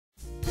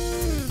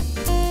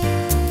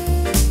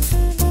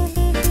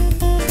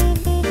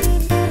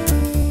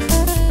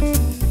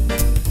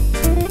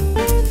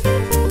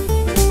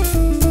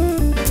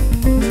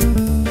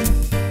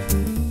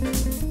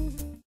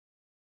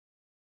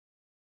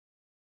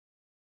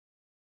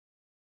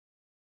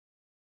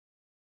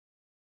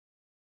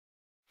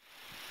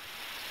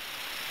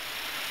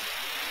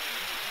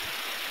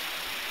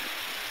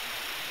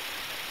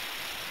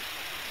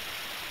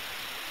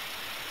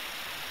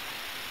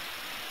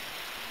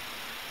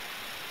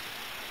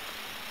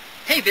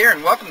Hey there,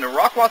 and welcome to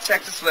Rockwall,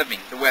 Texas Living,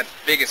 the web's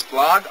biggest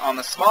blog on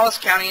the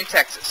smallest county in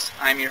Texas.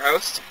 I'm your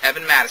host,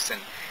 Evan Matteson,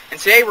 and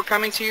today we're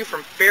coming to you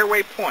from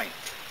Fairway Pointe.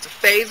 It's a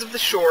phase of the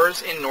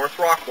shores in North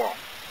Rockwall.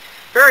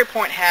 Fairway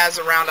Pointe has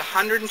around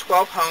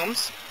 112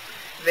 homes.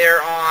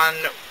 They're on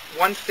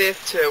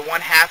 1/5 to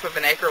 1/2 of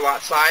an acre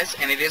lot size,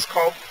 and it is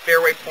called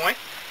Fairway Pointe.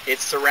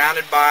 It's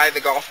surrounded by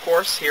the golf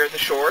course here at the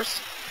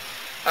shores.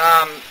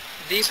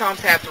 These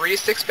homes have 3 to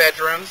 6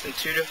 bedrooms and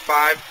 2 to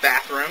 5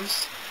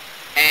 bathrooms.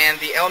 And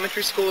the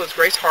elementary school is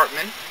Grace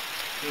Hartman,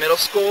 middle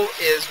school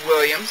is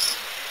Williams,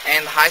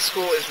 and the high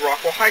school is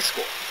Rockwall High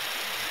School.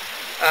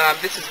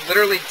 This is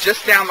literally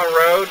just down the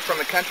road from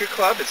the country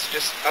club. It's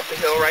just up the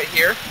hill right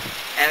here.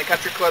 And the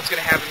country club is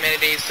going to have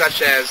amenities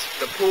such as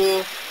the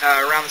pool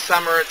around the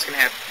summer. It's going to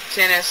have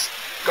tennis,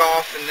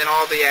 golf, and then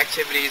all the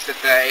activities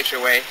that the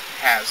HOA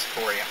has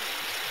for you.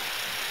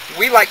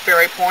 We like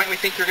Fairway Pointe. We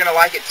think you're going to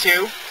like it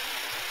too.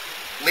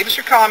 Leave us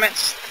your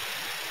comments.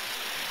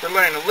 We're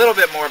learning a little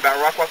bit more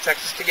about Rockwall,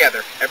 Texas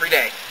together every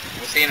day.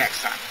 We'll see you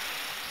next time.